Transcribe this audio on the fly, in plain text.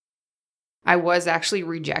I was actually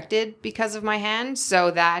rejected because of my hand.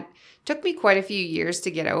 So that took me quite a few years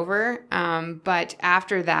to get over. But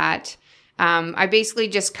after that, I basically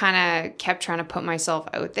just kind of kept trying to put myself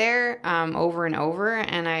out there over and over.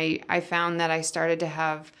 And I found that I started to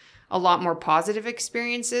have a lot more positive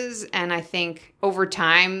experiences. And I think over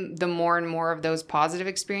time, the more and more of those positive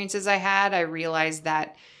experiences I had, I realized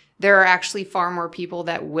that there are actually far more people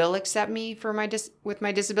that will accept me for with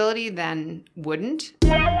my disability than wouldn't.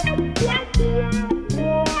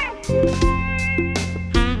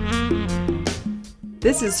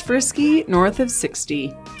 This is Frisky North of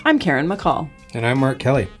 60. I'm Karen McCall. And I'm Mark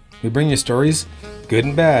Kelly. We bring you stories, good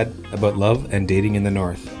and bad, about love and dating in the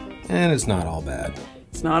North. And it's not all bad.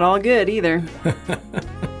 It's not all good either.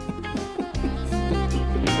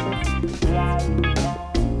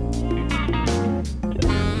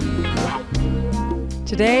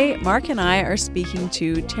 Today, Mark and I are speaking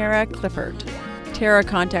to Tara Clifford. Tara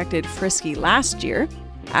contacted Frisky last year,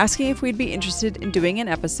 asking if we'd be interested in doing an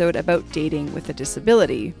episode about dating with a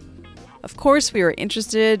disability. Of course, we were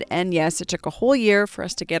interested, and yes, it took a whole year for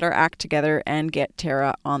us to get our act together and get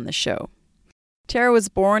Tara on the show. Tara was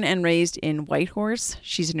born and raised in Whitehorse.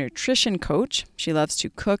 She's a nutrition coach. She loves to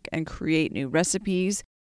cook and create new recipes.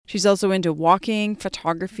 She's also into walking,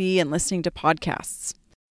 photography, and listening to podcasts.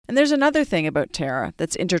 And there's another thing about Tara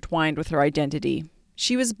that's intertwined with her identity.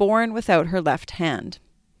 She was born without her left hand.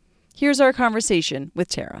 Here's our conversation with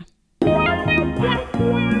Tara.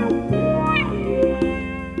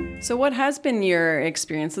 So what has been your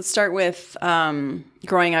experience? Let's start with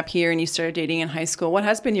growing up here and you started dating in high school. What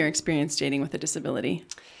has been your experience dating with a disability?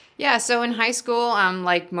 Yeah, so in high school,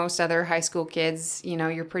 like most other high school kids,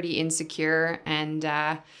 you're pretty insecure. And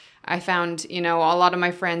I found, a lot of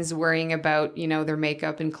my friends worrying about, their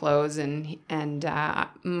makeup and clothes. And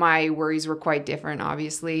my worries were quite different,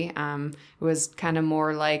 obviously. It was kind of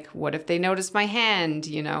more like, what if they notice my hand?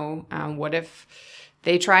 What if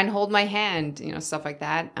they try and hold my hand, stuff like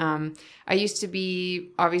that. I used to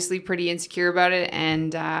be obviously pretty insecure about it,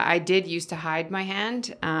 and I did used to hide my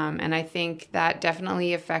hand. And I think that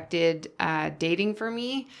definitely affected dating for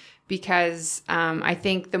me because I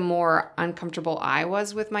think the more uncomfortable I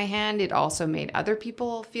was with my hand, it also made other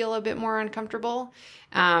people feel a bit more uncomfortable.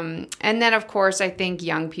 And then, of course, I think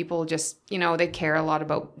young people just, they care a lot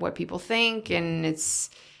about what people think, and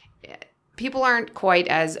people aren't quite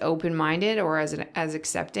as open-minded or as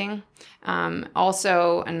accepting.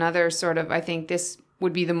 Also, another sort of, I think this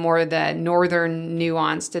would be the northern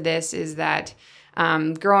nuance to this is that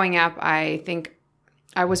growing up, I think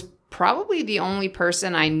I was probably the only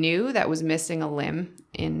person I knew that was missing a limb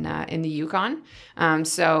in the Yukon.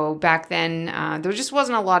 So back then, there just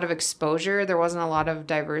wasn't a lot of exposure. There wasn't a lot of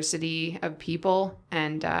diversity of people.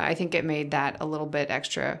 And I think it made that a little bit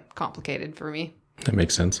extra complicated for me. That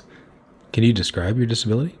makes sense. Can you describe your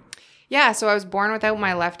disability? Yeah, so I was born without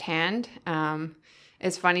my left hand.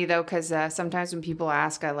 It's funny, though, because sometimes when people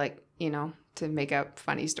ask, I like, to make up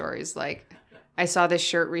funny stories. Like, I saw this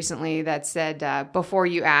shirt recently that said, before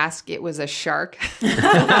you ask, it was a shark. You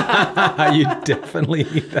definitely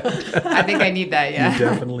need that. I think I need that, yeah. You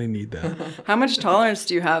definitely need that. How much tolerance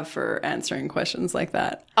do you have for answering questions like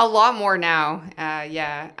that? A lot more now,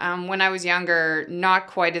 yeah. When I was younger, not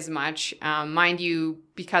quite as much. Mind you,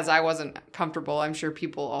 because I wasn't comfortable, I'm sure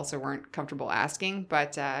people also weren't comfortable asking.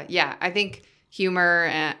 But yeah, I think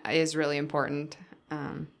humor is really important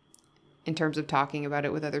in terms of talking about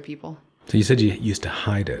it with other people. So you said you used to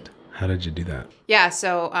hide it. How did you do that? Yeah,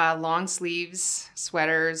 so long sleeves,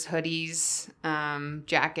 sweaters, hoodies,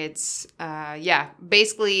 jackets. Yeah,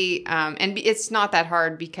 basically, and it's not that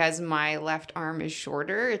hard because my left arm is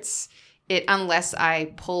shorter. Unless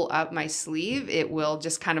I pull up my sleeve, it will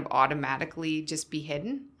just kind of automatically just be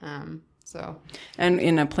hidden. And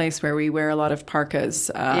in a place where we wear a lot of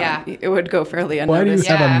parkas, it would go fairly unnoticed.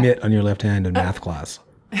 Why do you have a mitt on your left hand in math class?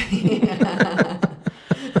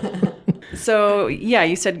 So, yeah,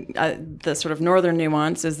 you said the sort of northern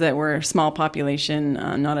nuance is that we're a small population,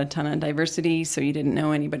 not a ton of diversity, so you didn't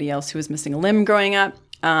know anybody else who was missing a limb growing up.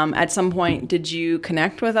 At some point, did you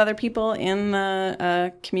connect with other people in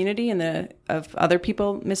the community of other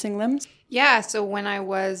people missing limbs? Yeah, so when I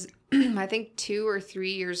was, I think 2 or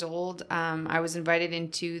 3 years old, I was invited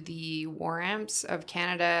into the War Amps of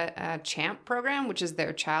Canada CHAMP program, which is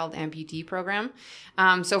their child amputee program.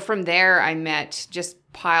 So from there, I met just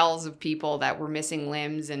piles of people that were missing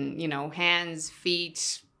limbs and, hands,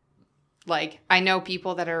 feet. Like, I know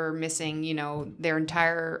people that are missing, their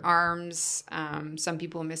entire arms. Some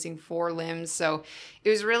people are missing 4 limbs. So it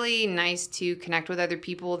was really nice to connect with other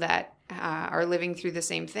people that are living through the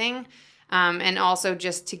same thing. And also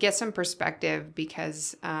just to get some perspective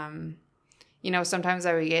because sometimes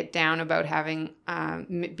I would get down about having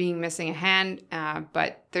being missing a hand,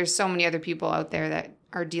 but there's so many other people out there that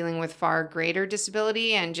are dealing with far greater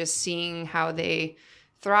disability, and just seeing how they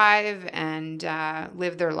thrive and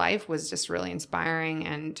live their life was just really inspiring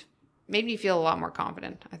and made me feel a lot more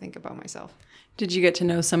confident, I think, about myself. Did you get to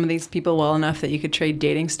know some of these people well enough that you could trade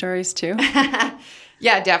dating stories too?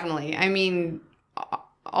 Yeah, definitely. I mean,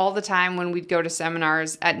 all the time when we'd go to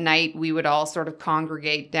seminars at night, we would all sort of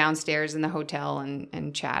congregate downstairs in the hotel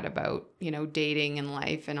and chat about, dating and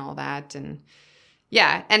life and all that. And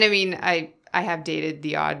yeah, and I mean, I have dated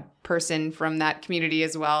the odd person from that community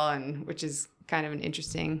as well, and which is kind of an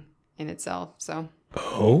interesting in itself. So.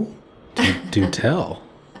 Oh, do tell.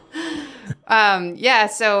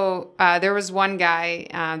 So there was one guy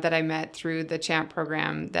that I met through the CHAMP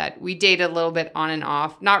program that we dated a little bit on and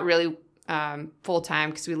off, not really full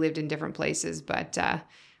time because we lived in different places, but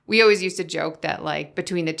we always used to joke that like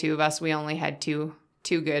between the two of us, we only had two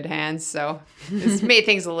good hands, so it's made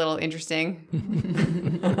things a little interesting.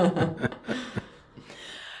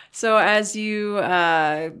 So as you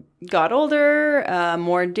got older,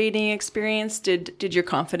 more dating experience, did your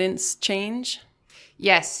confidence change?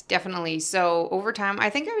 Yes, definitely. So over time, I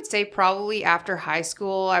think I would say probably after high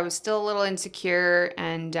school, I was still a little insecure,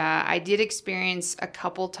 and I did experience a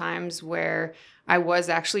couple times where I was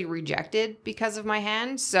actually rejected because of my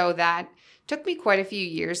hand. So that took me quite a few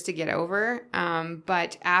years to get over.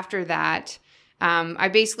 But after that, I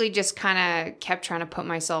basically just kind of kept trying to put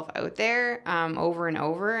myself out there over and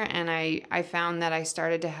over. And I found that I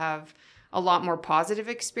started to have a lot more positive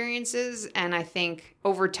experiences. And I think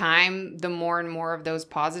over time, the more and more of those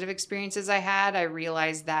positive experiences I had, I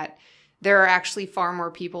realized that there are actually far more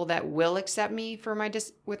people that will accept me for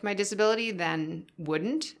with my disability than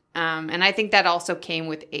wouldn't. And I think that also came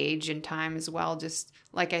with age and time as well. Just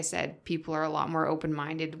like I said, people are a lot more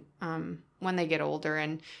open-minded when they get older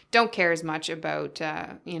and don't care as much about,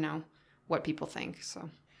 what people think. So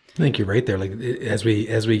I think you're right there. Like as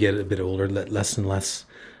we get a bit older, less and less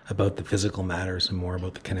about the physical matters and more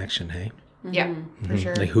about the connection. Hey. Yeah, for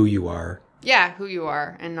sure. Like who you are. Yeah, who you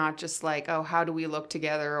are, and not just like, oh, how do we look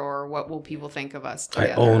together, or what will people think of us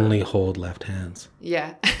together? I only hold left hands.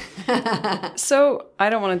 Yeah. So I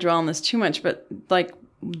don't want to dwell on this too much, but like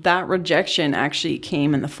that rejection actually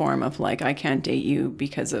came in the form of like, I can't date you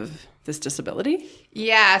because of this disability?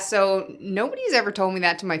 Yeah, so nobody's ever told me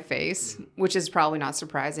that to my face, which is probably not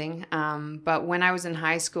surprising. But when I was in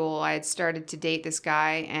high school, I had started to date this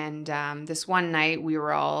guy, and this one night we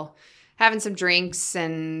were all having some drinks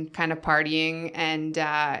and kind of partying, and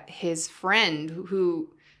his friend,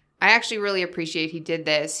 who I actually really appreciate he did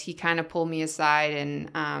this, he kind of pulled me aside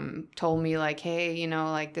and told me like, hey,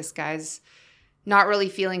 like this guy's not really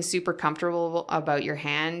feeling super comfortable about your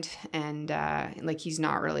hand, and like he's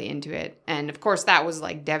not really into it. And of course that was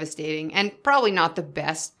like devastating and probably not the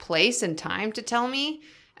best place and time to tell me.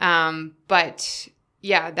 But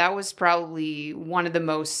yeah, that was probably one of the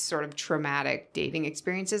most sort of traumatic dating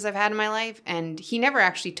experiences I've had in my life. And he never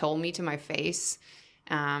actually told me to my face.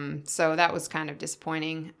 So that was kind of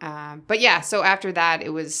disappointing. But yeah, so after that, it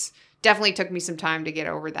was definitely took me some time to get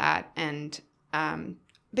over that, and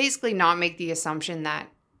basically not make the assumption that,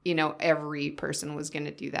 every person was going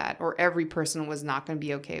to do that, or every person was not going to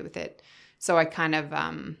be okay with it. So I kind of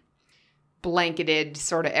blanketed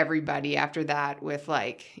sort of everybody after that with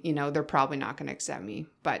like, they're probably not going to accept me.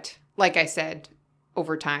 But like I said,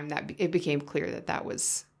 over time that it became clear that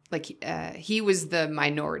was like he was the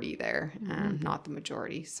minority there, not the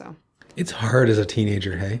majority. So it's hard as a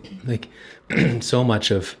teenager, hey? Like so much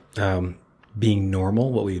of being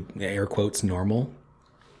normal, what we air quotes normal,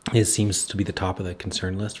 seems to be the top of the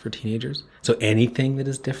concern list for teenagers. So anything that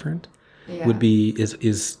is different would be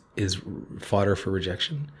is fodder for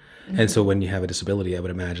rejection. Mm-hmm. And so when you have a disability, I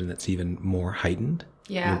would imagine that's even more heightened.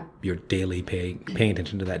 Yeah. You're daily paying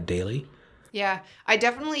attention to that daily. Yeah. I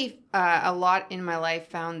definitely, a lot in my life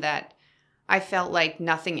found that I felt like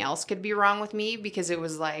nothing else could be wrong with me, because it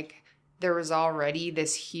was like there was already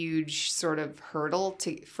this huge sort of hurdle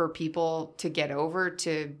for people to get over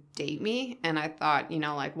to date me. And I thought,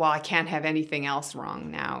 like, well, I can't have anything else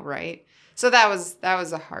wrong now, right? So that was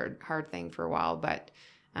a hard thing for a while. But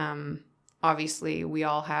obviously we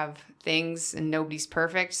all have things and nobody's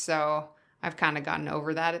perfect. So I've kind of gotten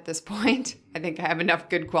over that at this point. I think I have enough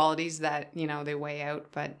good qualities that, they weigh out.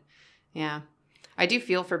 But yeah, I do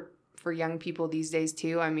feel for young people these days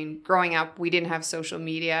too. I mean, growing up, we didn't have social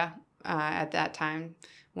media at that time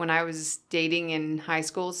when I was dating in high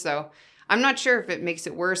school. So I'm not sure if it makes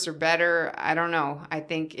it worse or better. I don't know.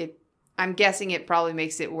 I'm guessing it probably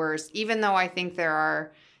makes it worse, even though I think there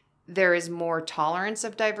are there is more tolerance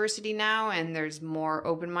of diversity now, and there's more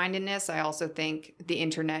open-mindedness. I also think the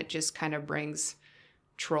internet just kind of brings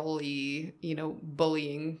trolly,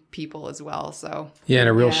 bullying people as well. So yeah, and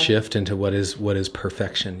a real shift into what is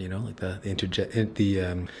perfection. Like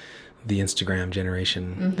the Instagram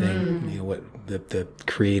generation thing. What the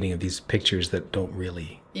creating of these pictures that don't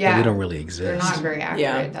really. Yeah, they don't really exist. They're not very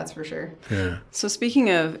accurate, that's for sure. Yeah. So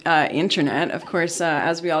speaking of internet, of course,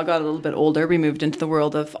 as we all got a little bit older, we moved into the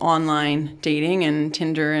world of online dating and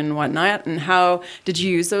Tinder and whatnot. And how did you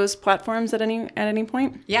use those platforms at any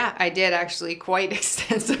point? Yeah, I did actually quite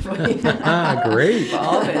extensively. Great. We've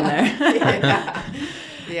all been there.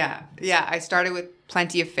 Yeah. I started with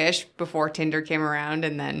Plenty of Fish before Tinder came around,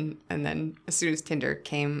 and then as soon as Tinder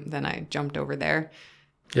came, then I jumped over there.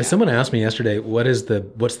 Yeah, someone asked me yesterday, what's the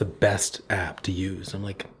best app to use? I'm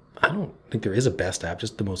like, I don't think there is a best app,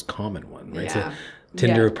 just the most common one, right? Yeah. So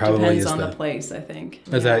Tinder probably depends is on the place, I think.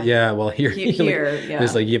 Is that well here yeah.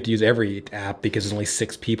 There's you have to use every app because there's only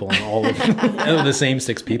 6 people on all of them. The same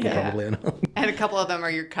 6 people probably. And a couple of them are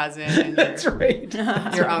your cousin and That's right.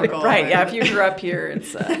 Your uncle. Right, yeah, if you grew up here,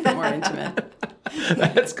 it's more intimate.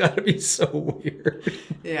 That's got to be so weird.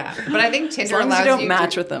 Yeah, but I think Tinder as long allows as you don't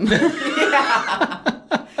match with them.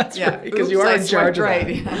 That's right, because you are in charge of that.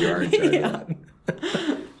 Yeah. You are in charge of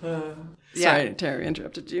that. Sorry, Terry,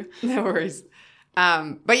 interrupted you. No worries.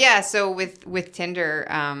 But yeah, so with Tinder,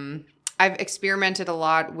 I've experimented a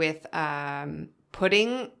lot with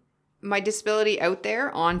putting my disability out there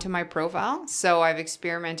onto my profile. So I've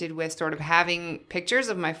experimented with sort of having pictures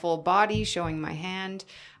of my full body, showing my hand.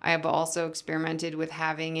 I have also experimented with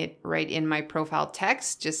having it right in my profile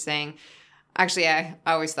text, just saying, actually, I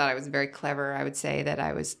always thought I was very clever. I would say that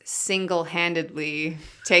I was single-handedly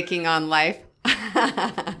taking on life.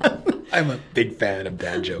 I'm a big fan of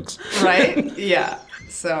dad jokes. Right? Yeah.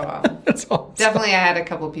 So That's awesome. Definitely I had a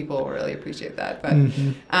couple of people really appreciate that. But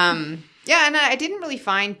yeah, and I didn't really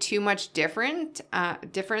find too much difference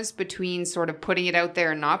between sort of putting it out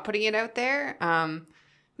there and not putting it out there.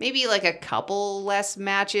 Maybe like a couple less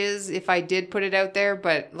matches if I did put it out there,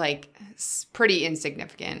 but like pretty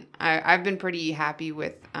insignificant. I've been pretty happy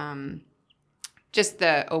with just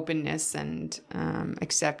the openness and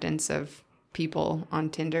acceptance of people on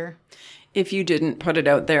Tinder. If you didn't put it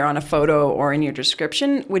out there on a photo or in your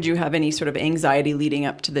description, would you have any sort of anxiety leading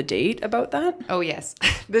up to the date about that? Oh, yes.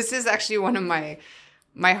 This is actually one of my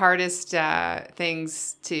hardest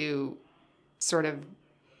things to sort of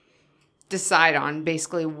decide on.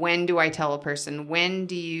 Basically, when do I tell a person? When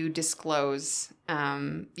do you disclose?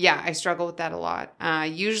 I struggle with that a lot.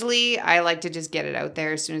 Usually, I like to just get it out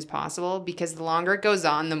there as soon as possible because the longer it goes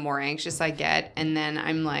on, the more anxious I get. And then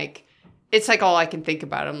I'm like, it's like all I can think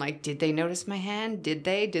about. I'm like, did they notice my hand? Did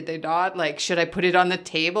they not? Like, should I put it on the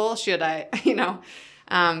table? Should I,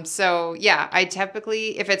 So yeah, I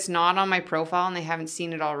typically, if it's not on my profile and they haven't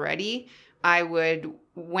seen it already, I would,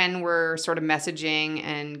 when we're sort of messaging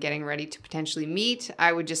and getting ready to potentially meet,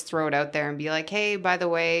 I would just throw it out there and be like, hey, by the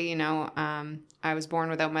way, I was born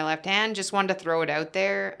without my left hand. Just wanted to throw it out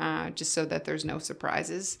there just so that there's no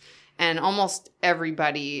surprises. And almost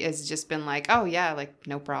everybody has just been like, oh, yeah, like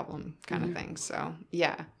no problem kind of thing. So,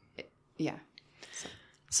 yeah.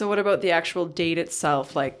 So what about the actual date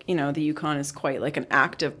itself? Like, the Yukon is quite like an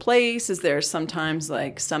active place. Is there sometimes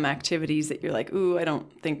like some activities that you're like, ooh, I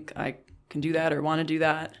don't think I can do that or want to do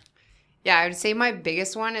that? Yeah, I would say my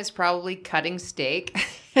biggest one is probably cutting steak.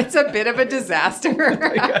 It's a bit of a disaster.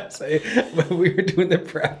 I gotta say, when we were doing the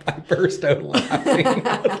prep, I burst out laughing.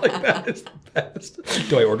 I was like, that is the best.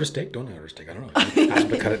 Do I order steak? Don't I order steak? I don't know. Ask them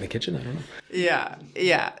to cut it in the kitchen? I don't know.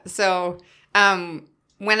 Yeah. So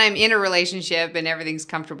when I'm in a relationship and everything's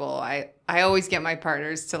comfortable, I always get my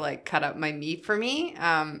partners to like cut up my meat for me.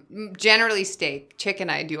 Generally steak.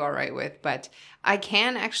 Chicken I do all right with, but I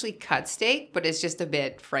can actually cut steak, but it's just a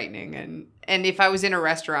bit frightening. And if I was in a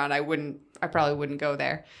restaurant, I probably wouldn't go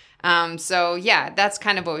there. So yeah, that's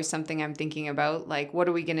kind of always something I'm thinking about. Like, what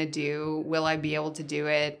are we going to do? Will I be able to do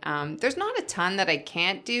it? There's not a ton that I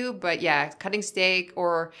can't do, but yeah, cutting steak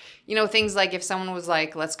or, things like if someone was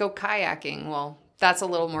like, let's go kayaking. Well, that's a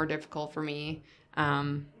little more difficult for me.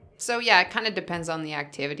 So yeah, it kind of depends on the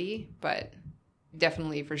activity, but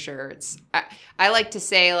definitely for sure. I like to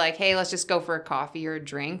say like, hey, let's just go for a coffee or a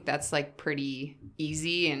drink. That's like pretty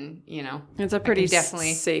easy and, it's a pretty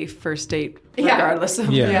definitely safe first date regardless of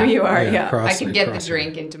who you are. I can get the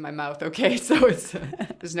drink into my mouth. Okay. So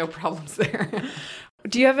there's no problems there.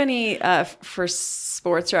 Do you have any, for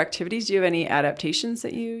sports or activities, do you have any adaptations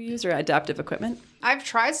that you use or adaptive equipment? I've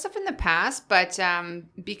tried stuff in the past, but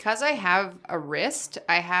because I have a wrist,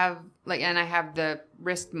 I have the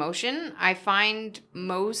wrist motion, I find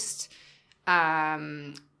most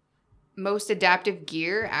adaptive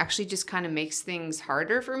gear actually just kind of makes things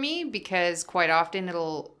harder for me, because quite often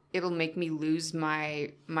it'll make me lose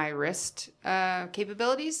my wrist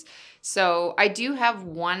capabilities. So I do have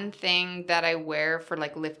one thing that I wear for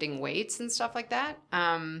like lifting weights and stuff like that.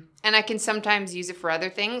 And I can sometimes use it for other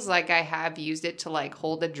things. Like I have used it to like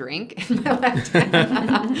hold a drink in my left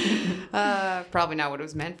hand. Probably not what it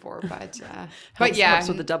was meant for, but yeah. Helps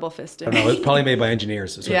with the double fisting. I don't know, it was probably made by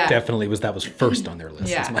engineers. So Yeah. it definitely that was first on their list.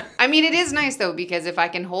 Yeah. I mean, it is nice though, because if I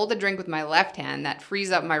can hold a drink with my left hand, that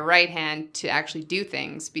frees up my right hand to actually do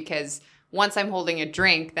things, because once I'm holding a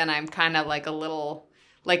drink, then I'm kind of like a little,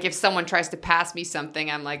 like if someone tries to pass me something,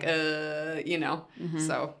 I'm like,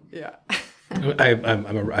 so yeah.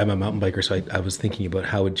 I'm a mountain biker, so I was thinking about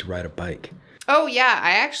how would you ride a bike? Oh yeah,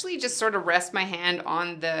 I actually just sort of rest my hand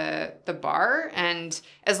on the bar, and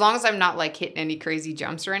as long as I'm not like hitting any crazy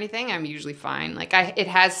jumps or anything, I'm usually fine. Like it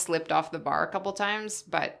has slipped off the bar a couple times,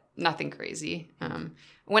 but nothing crazy.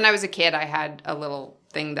 When I was a kid, I had a little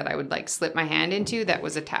thing that I would like slip my hand into that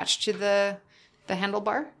was attached to the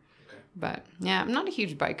handlebar. But yeah, I'm not a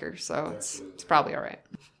huge biker, so it's probably all right.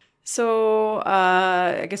 So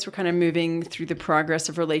I guess we're kind of moving through the progress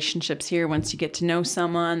of relationships here. Once you get to know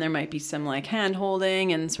someone, there might be some like hand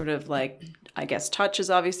holding and sort of like, I guess touch is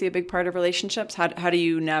obviously a big part of relationships. How do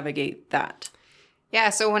you navigate that? Yeah,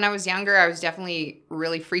 so when I was younger, I was definitely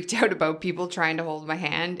really freaked out about people trying to hold my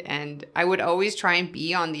hand, and I would always try and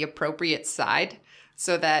be on the appropriate side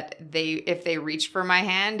so that if they reached for my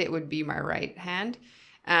hand, it would be my right hand.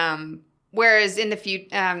 Whereas in the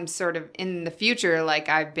future, like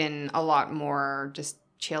I've been a lot more just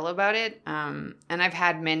chill about it. And I've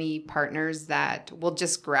had many partners that will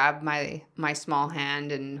just grab my small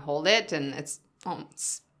hand and hold it. And it's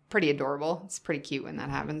pretty adorable. It's pretty cute when that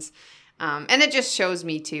happens. And it just shows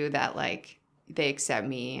me too that like they accept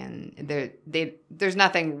me, and there's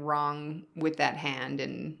nothing wrong with that hand.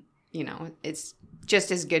 And, it's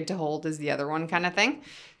just as good to hold as the other one kind of thing.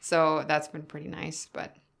 So that's been pretty nice.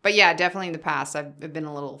 But yeah, definitely in the past, I've been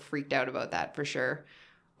a little freaked out about that for sure.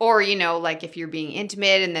 Or, like if you're being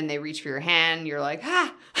intimate and then they reach for your hand, you're like,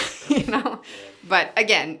 But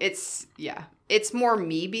again, it's more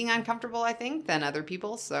me being uncomfortable, I think, than other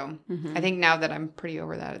people. So I think now that I'm pretty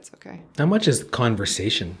over that, it's okay. How much is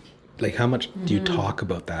conversation? Like how much do you talk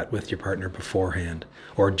about that with your partner beforehand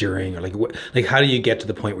or during, or like how do you get to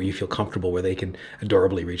the point where you feel comfortable where they can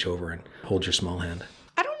adorably reach over and hold your small hand?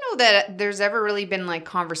 I don't know that there's ever really been like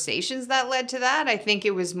conversations that led to that. I think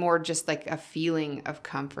it was more just like a feeling of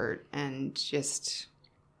comfort and just,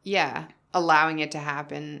 allowing it to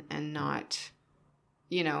happen and not,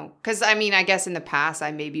 because I mean, I guess in the past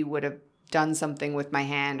I maybe would have done something with my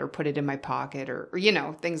hand or put it in my pocket or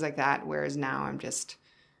things like that. Whereas now I'm just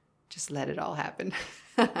let it all happen.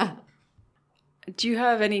 Do you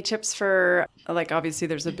have any tips for, like, obviously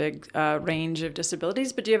there's a big range of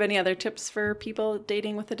disabilities, but do you have any other tips for people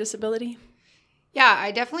dating with a disability? Yeah,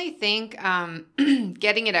 I definitely think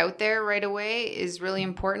getting it out there right away is really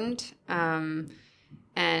important. And,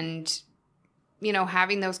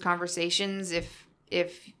 having those conversations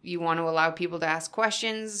if you want to allow people to ask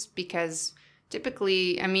questions, because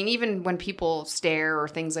typically, I mean, even when people stare or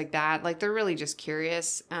things like that, like they're really just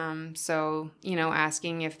curious. So,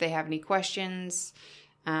 asking if they have any questions.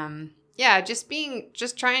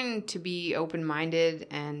 Just trying to be open-minded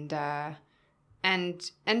and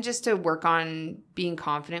just to work on being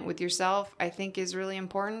confident with yourself, I think is really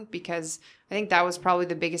important, because I think that was probably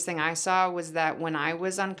the biggest thing I saw, was that when I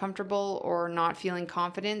was uncomfortable or not feeling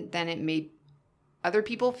confident, then it made other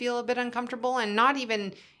people feel a bit uncomfortable, and not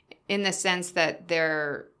even in the sense that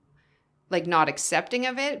they're like not accepting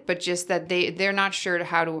of it, but just that they're not sure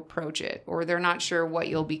how to approach it, or they're not sure what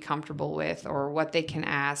you'll be comfortable with, or what they can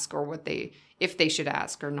ask, or if they should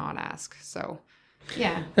ask or not ask. So,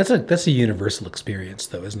 yeah. That's a universal experience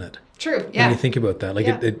though, isn't it? True. Yeah. When you think about that, like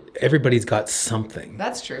everybody's got something.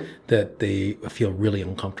 That's true. That they feel really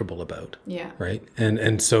uncomfortable about. Yeah. Right.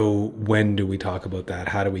 And so when do we talk about that?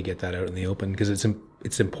 How do we get that out in the open? Because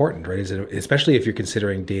it's important, right? Especially if you're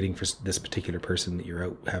considering dating for this particular person that you're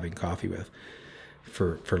out having coffee with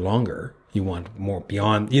for longer. You want more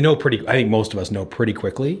beyond, I think most of us know pretty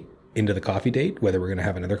quickly into the coffee date whether we're going to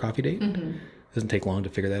have another coffee date. Mm-hmm. It doesn't take long to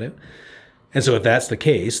figure that out. And so if that's the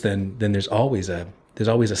case, then there's always a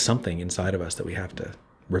something inside of us that we have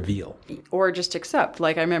reveal. Or just accept.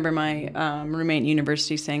 Like I remember my roommate in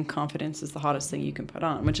university saying confidence is the hottest thing you can put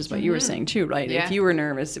on, which is what you were saying too, right? Yeah. If you were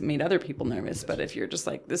nervous, it made other people nervous. But if you're just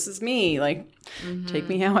like, this is me, like take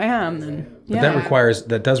me how I am, then But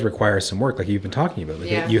that does require some work, like you've been talking about.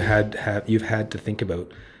 Like you've had to think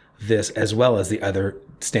about this as well as the other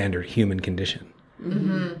standard human condition.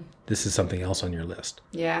 This is something else on your list.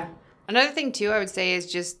 Yeah. Another thing too, I would say,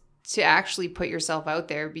 is just to actually put yourself out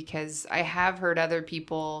there, because I have heard other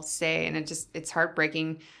people say, and it's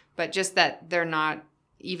heartbreaking, but just that they're not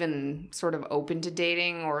even sort of open to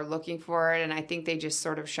dating or looking for it. And I think they just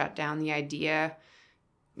sort of shut down the idea,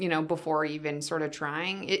 before even sort of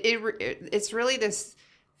trying. It's really this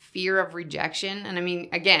fear of rejection. And I mean,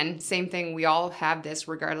 again, same thing. We all have this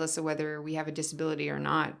regardless of whether we have a disability or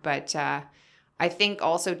not. But I think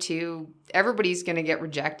also too, everybody's going to get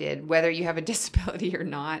rejected, whether you have a disability or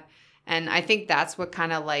not. And I think that's what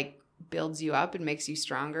kind of like builds you up and makes you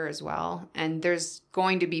stronger as well. And there's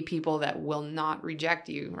going to be people that will not reject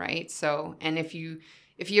you, right? So, and if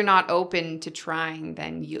you're not open to trying,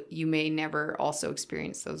 then you may never also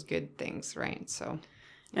experience those good things, right? So.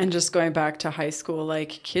 And just going back to high school, like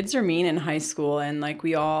kids are mean in high school, and like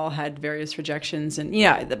we all had various rejections, and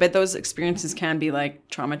but those experiences can be like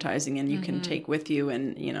traumatizing, and you can take with you,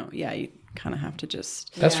 and you kind of have to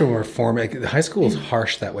just. That's when we're forming. Like, high school is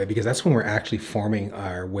harsh that way, because that's when we're actually forming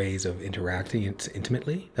our ways of interacting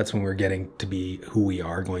intimately. That's when we're getting to be who we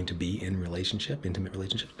are going to be in intimate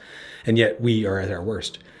relationships, and yet we are at our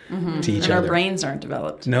worst. To each and other. Our brains aren't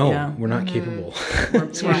developed. No, we're not capable.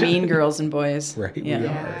 We're mean girls and boys. Right, we are.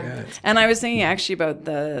 Yeah. And I was thinking actually about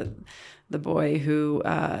the boy who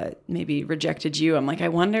maybe rejected you. I'm like, I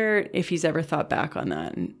wonder if he's ever thought back on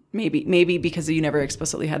that. And maybe because you never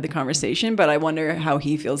explicitly had the conversation, but I wonder how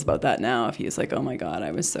he feels about that now. If he's like, oh my God,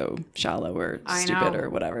 I was so shallow or stupid or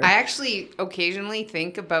whatever. I actually occasionally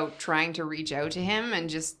think about trying to reach out to him and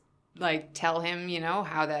just like tell him,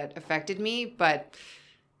 how that affected me. But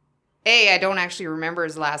A, I don't actually remember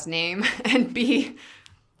his last name, and B,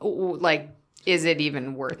 like, is it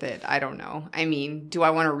even worth it? I don't know. I mean, do I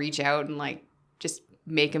want to reach out and like just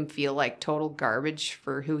make him feel like total garbage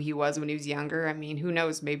for who he was when he was younger? I mean, who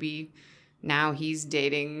knows? Maybe now he's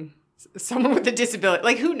dating someone with a disability.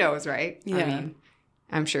 Like, who knows, right? Yeah. I mean,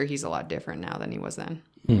 I'm sure he's a lot different now than he was then.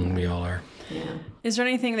 We all are. Yeah. Is there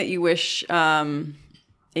anything that you wish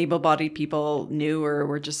able-bodied people knew or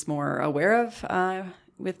were just more aware of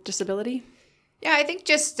with disability? Yeah, I think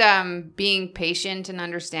just being patient and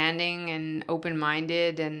understanding and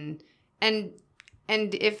open-minded, and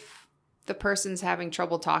if the person's having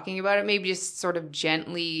trouble talking about it, maybe just sort of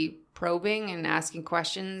gently probing and asking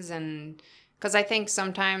questions. And because I think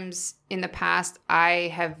sometimes in the past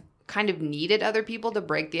I have kind of needed other people to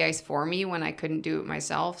break the ice for me when I couldn't do it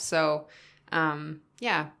myself. So I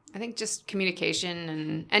think just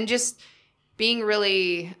communication and just being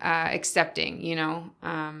really accepting,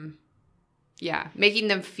 making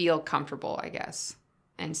them feel comfortable, I guess,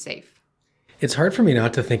 and safe. It's hard for me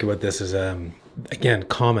not to think about this as again,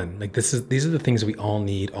 common. Like these are the things that we all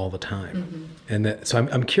need all the time, and so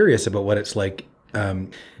I'm curious about what it's like.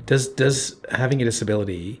 Does having a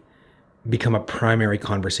disability become a primary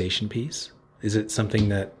conversation piece? Is it something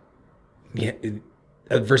that,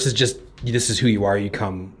 versus just this is who you are, you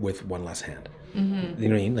come with one less hand? You know what I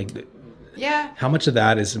mean? Like, how much of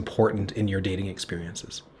that is important in your dating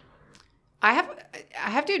experiences? I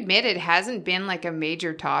have to admit, it hasn't been like a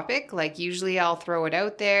major topic. Like usually I'll throw it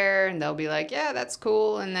out there and they'll be like, yeah, that's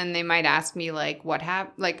cool. And then they might ask me like, what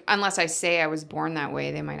happened? Like, unless I say I was born that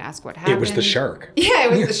way, they might ask what happened. It was the shark. Yeah,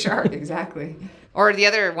 it was the shark. Exactly. Or the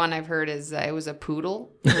other one I've heard is it was a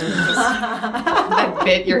poodle. That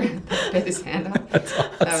bit his hand off. That's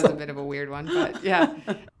awesome. That was a bit of a weird one, but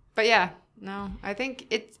yeah. No, I think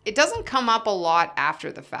it doesn't come up a lot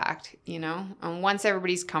after the fact, once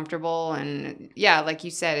everybody's comfortable and like you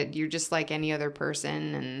said, you're just like any other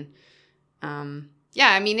person. And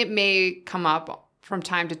I mean, it may come up from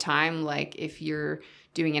time to time, like if you're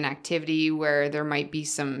doing an activity where there might be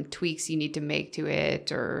some tweaks you need to make to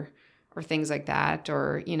it or things like that.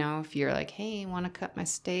 Or, if you're like, hey, want to cut my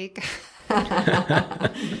steak?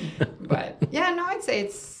 But I'd say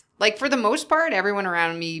it's like for the most part, everyone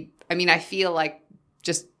around me, I mean, I feel like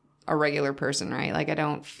just a regular person, right? Like I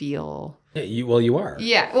don't feel... you are.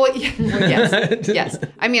 Yeah. Well, yes. Yes.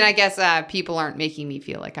 I mean, I guess people aren't making me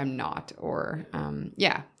feel like I'm not or,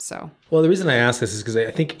 so. Well, the reason I ask this is because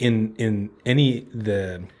I think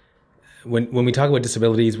when we talk about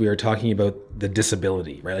disabilities, we are talking about the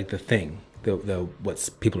disability, right? Like the thing, the what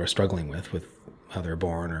people are struggling with how they're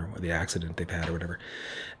born or the accident they've had or whatever.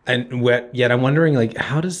 And yet I'm wondering, like,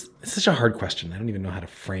 it's such a hard question. I don't even know how to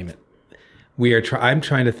frame it. I'm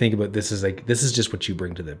trying to think about this is just what you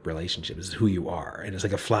bring to the relationship. This is who you are. And it's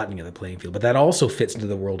like a flattening of the playing field. But that also fits into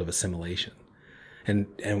the world of assimilation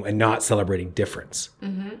and not celebrating difference.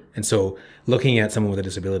 Mm-hmm. And so looking at someone with a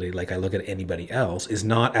disability, like I look at anybody else, is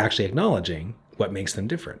not actually acknowledging what makes them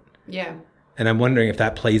different. Yeah. And I'm wondering if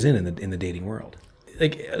that plays in the dating world.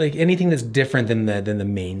 Like anything that's different than the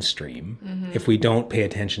mainstream, mm-hmm. if we don't pay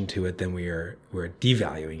attention to it, then we're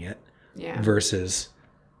devaluing it. Yeah. Versus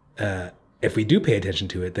if we do pay attention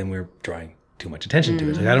to it, then we're drawing too much attention to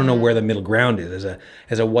it. Like, I don't know where the middle ground is.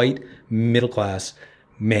 As a white middle class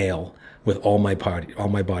male with all my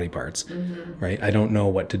body parts, mm-hmm. right? I don't know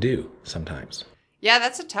what to do sometimes. Yeah,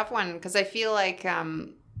 that's a tough one because I feel like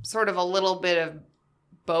sort of a little bit of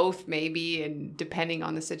both maybe, and depending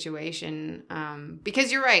on the situation.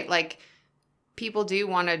 Because you're right, like people do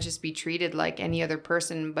want to just be treated like any other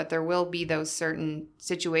person, but there will be those certain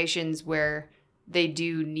situations where they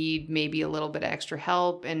do need maybe a little bit of extra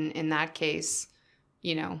help. And in that case,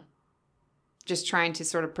 just trying to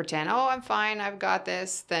sort of pretend, oh, I'm fine, I've got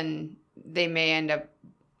this, then they may end up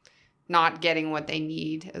not getting what they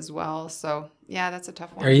need as well. So yeah, that's a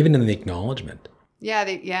tough one. Or even in the acknowledgement. Yeah.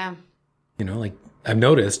 Like I've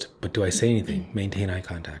noticed, but do I say anything? Maintain eye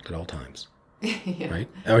contact at all times. Yeah. Right?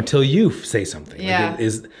 Or until you say something. Yeah.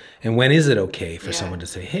 Like and when is it okay for someone to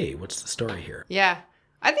say, hey, what's the story here? Yeah.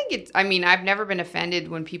 I think I've never been offended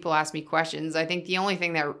when people ask me questions. I think the only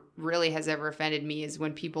thing that really has ever offended me is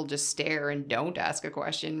when people just stare and don't ask a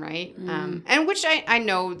question, right? And which I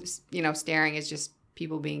know, staring is just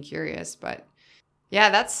people being curious, but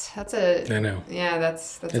yeah, that's I know. Yeah,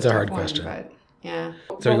 that's it's a hard question. But yeah.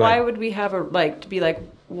 So why would we have to be like,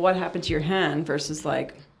 what happened to your hand versus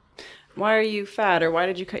like, why are you fat, or why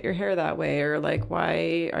did you cut your hair that way, or like,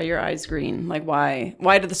 why are your eyes green? Like, why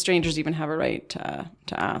do the strangers even have a right to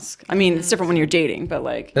ask? I mean, it's different when you're dating, but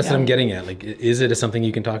like that's what I'm getting at. Like, is it something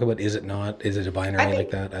you can talk about? Is it not? Is it a binary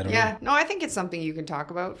like that? I don't know. Yeah, no, I think it's something you can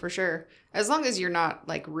talk about for sure, as long as you're not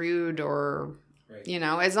like rude or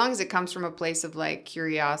as long as it comes from a place of like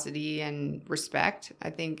curiosity and respect. I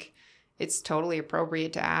think it's totally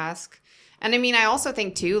appropriate to ask. And I mean, I also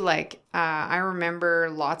think too, like, I remember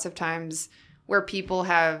lots of times where people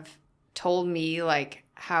have told me like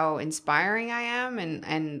how inspiring I am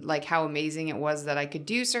and like how amazing it was that I could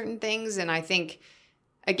do certain things. And I think,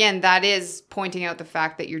 again, that is pointing out the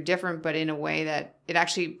fact that you're different, but in a way that it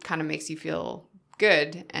actually kind of makes you feel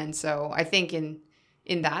good. And so I think in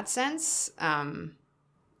that sense,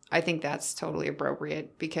 I think that's totally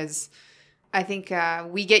appropriate because I think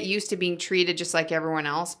we get used to being treated just like everyone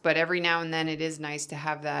else, but every now and then it is nice to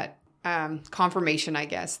have that confirmation, I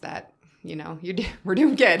guess, that, we're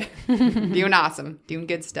doing good, doing awesome, doing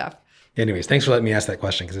good stuff. Anyways, thanks for letting me ask that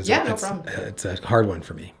question because no problem. It's a hard one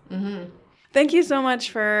for me. Mm-hmm. Thank you so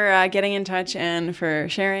much for getting in touch and for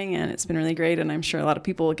sharing, and it's been really great, and I'm sure a lot of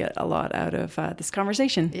people will get a lot out of this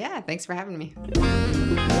conversation. Yeah, thanks for having me.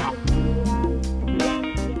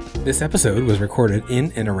 This episode was recorded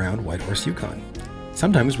in and around Whitehorse, Yukon.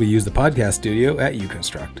 Sometimes we use the podcast studio at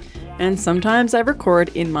UConstruct. And sometimes I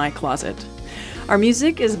record in my closet. Our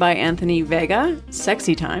music is by Anthony Vega,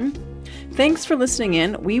 Sexy Time. Thanks for listening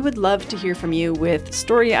in. We would love to hear from you with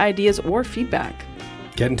story ideas or feedback.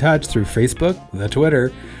 Get in touch through Facebook, the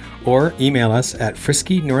Twitter, or email us at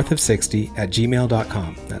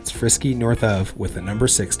friskynorthof60@gmail.com. That's friskynorthof with the number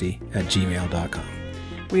 60 at gmail.com.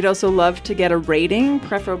 We'd also love to get a rating,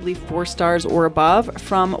 preferably 4 stars or above,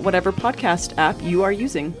 from whatever podcast app you are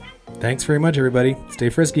using. Thanks very much, everybody. Stay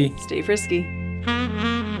frisky. Stay frisky.